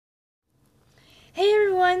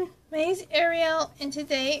everyone, my name is Ariel, and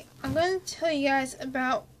today I'm going to tell you guys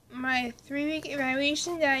about my 3-week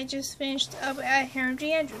evaluation that I just finished up at Hiram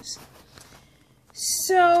G Andrews.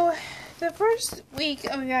 So, the first week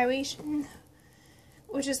of evaluation,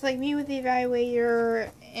 which is like me with the evaluator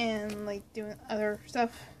and like doing other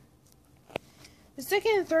stuff. The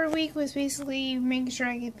second and third week was basically making sure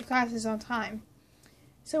I get the classes on time.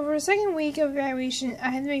 So for the second week of evaluation, I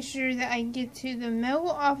had to make sure that I get to the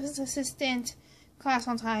medical office assistant class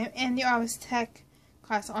on time and the office tech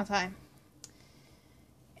class on time.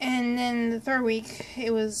 And then the third week,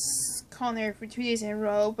 it was culinary for 2 days in a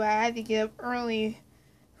row, but I had to get up early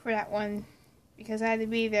for that one because I had to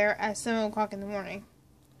be there at 7 o'clock in the morning.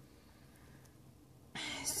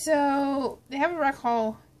 So they have a rec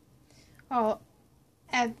hall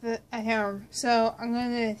at Hiram. So I'm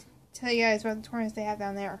going to tell you guys about the tournaments they have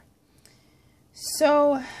down there.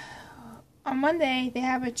 So on Monday they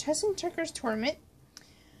have a chess and checkers tournament,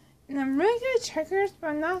 and I'm really good at checkers, but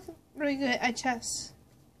I'm not really good at chess.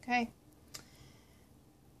 Okay.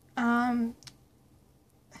 On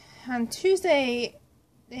Tuesday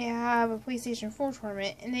they have a PlayStation 4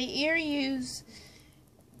 tournament, and they either use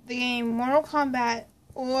the game Mortal Kombat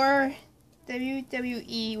or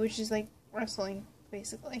WWE, which is like wrestling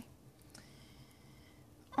basically.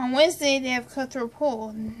 On Wednesday, they have Cutthroat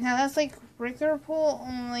Pool. Now, that's like regular pool,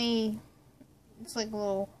 only it's like a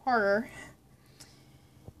little harder.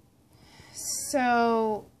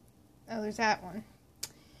 So, there's that one.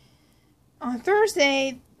 On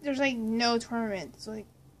Thursday, there's like no tournaments, like,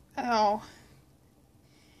 at all.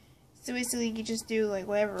 So, basically, you just do like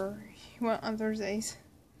whatever you want on Thursdays.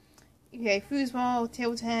 You can play foosball,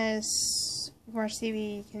 table tennis, you can watch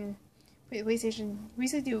TV, you can play PlayStation. We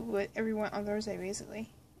used to do whatever you want on Thursday, basically.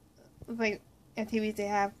 Like activities they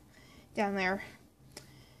have down there.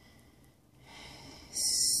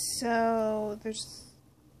 So there's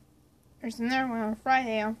another one on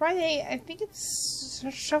Friday. On Friday, I think it's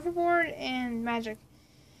shuffleboard and Magic.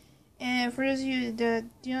 And for those of you that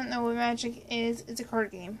do not know what Magic is, it's a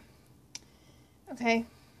card game. Okay.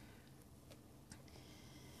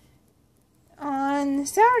 On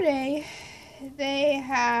Saturday, they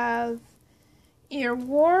have either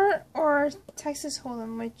War or Texas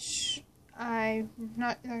Hold'em, which I'm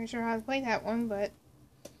not exactly sure how to play that one, but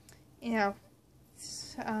you know,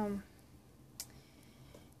 it's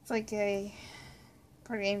like a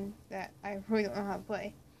card game that I really don't know how to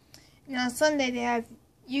play. Now on Sunday they have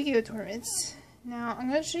Yu-Gi-Oh tournaments. Now I'm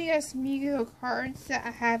going to show you guys some Yu-Gi-Oh cards that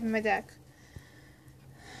I have in my deck.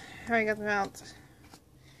 I already got them out.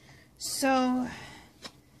 So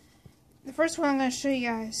the first one I'm going to show you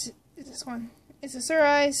guys is this one. It's a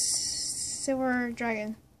Surprise Silver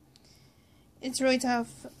Dragon. It's really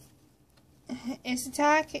tough. Its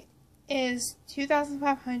attack is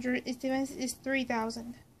 2,500. Its defense is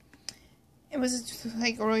 3,000. It was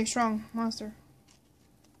like a really strong monster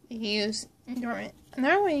you can use in tournament.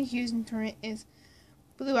 Another one you can use in tournament is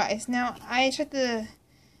Blue Eyes. Now I checked the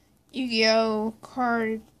Yu-Gi-Oh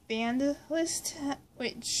card banned list,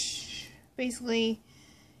 which basically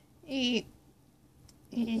he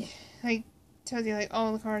like tells you like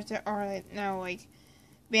all the cards that are like now like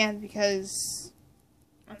banned because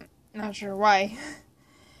I'm not sure why.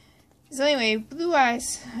 So anyway, Blue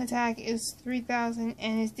Eyes attack is 3,000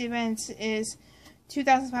 and his defense is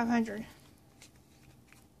 2,500.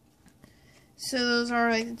 So those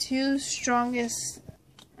are like the two strongest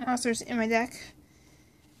monsters in my deck.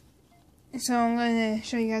 So I'm going to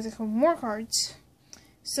show you guys a couple more cards.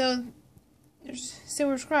 So there's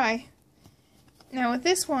Silver's Cry. Now with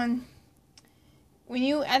this one, when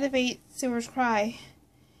you activate Silver's Cry,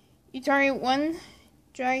 you target one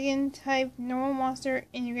dragon type normal monster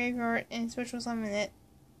in your graveyard and special summon it.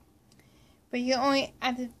 But you can only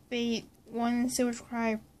activate one Silver's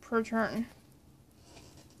Cry per turn.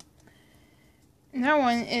 Another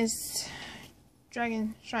one is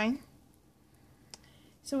Dragon Shrine.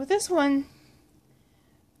 So with this one,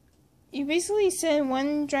 you basically send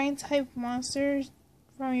one dragon type monster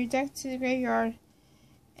from your deck to the graveyard,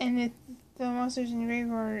 and if the monsters in the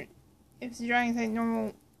graveyard, if it's a dragon type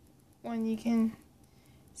normal one, you can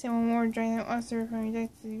send one more dragon type monster from your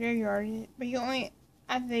deck to the graveyard, but you only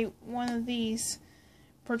activate one of these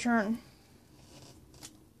per turn.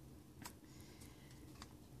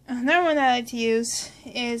 Another one that I like to use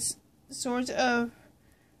is Swords of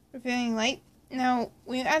Revealing Light. Now,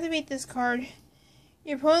 when you activate this card,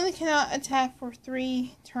 your opponent cannot attack for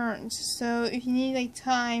 3 turns. So if you need like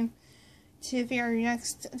time to figure out your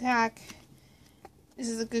next attack, this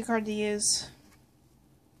is a good card to use.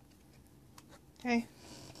 Okay.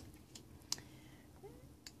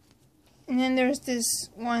 And then there's this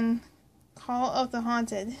one Call of the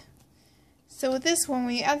Haunted. So with this one,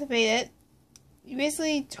 when you activate it, you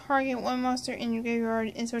basically target one monster in your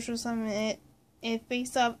graveyard and special summon it in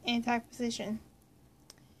face up and attack position.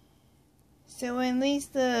 So when it leaves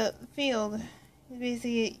the field,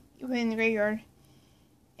 basically you put it in the graveyard,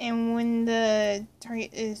 and when the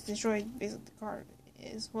target is destroyed, basically the card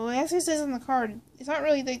is, well, it actually says on the card, it's not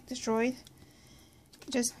really like destroyed,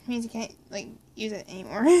 it just means you can't like use it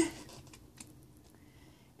anymore.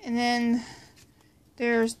 And then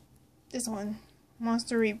there's this one,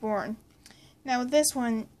 Monster Reborn. Now with this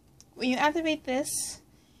one, when you activate this,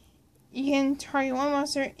 you can target one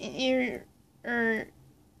monster in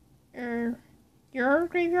your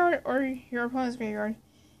graveyard or your opponent's graveyard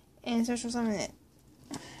and special summon it.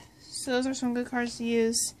 So those are some good cards to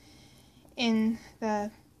use in the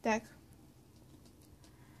deck.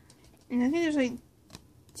 And I think there's like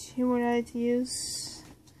 2 more that I like to use.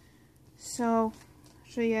 So I'll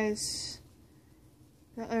show you guys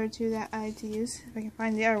the other 2 that I like to use, if I can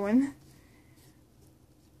find the other one.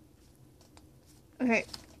 Okay,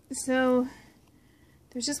 so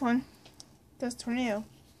there's this one, that's Tornado.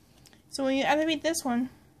 So when you activate this one,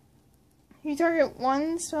 you target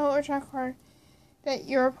one spell or trap card that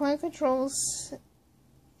your opponent controls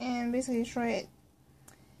and basically destroy it.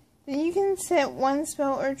 Then you can set one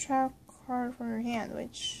spell or trap card from your hand,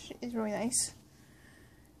 which is really nice.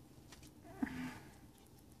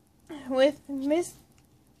 With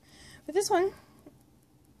this one,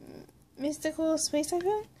 Mystical Space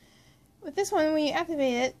Typhoon. With this one, when you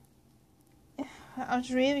activate it, I'll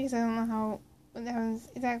just read it because I don't know what happens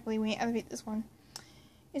exactly when you activate this one.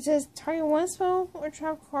 It says target one spell or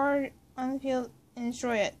trap card on the field and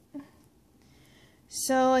destroy it.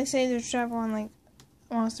 So, like, say there's a trap on like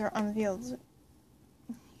a monster on the field,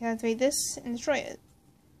 you can activate this and destroy it.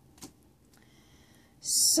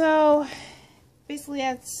 So, basically,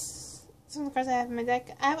 that's some of the cards I have in my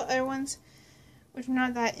deck. I have other ones which are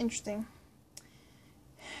not that interesting.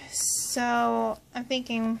 So, I'm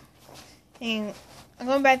thinking, I'm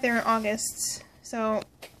going back there in August, so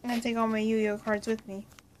I'm going to take all my Yu-Gi-Oh cards with me.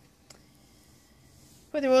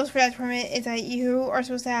 But the rules for that tournament is that you are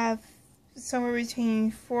supposed to have somewhere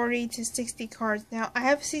between 40 to 60 cards. Now, I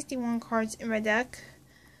have 61 cards in my deck,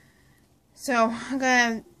 so I'm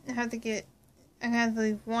going to have to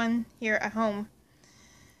leave one here at home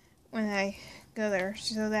when I go there,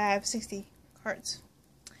 so that I have 60 cards.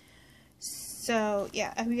 So,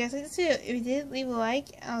 yeah, I hope you guys liked this video. If you did, leave a like,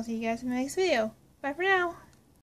 and I'll see you guys in the next video. Bye for now!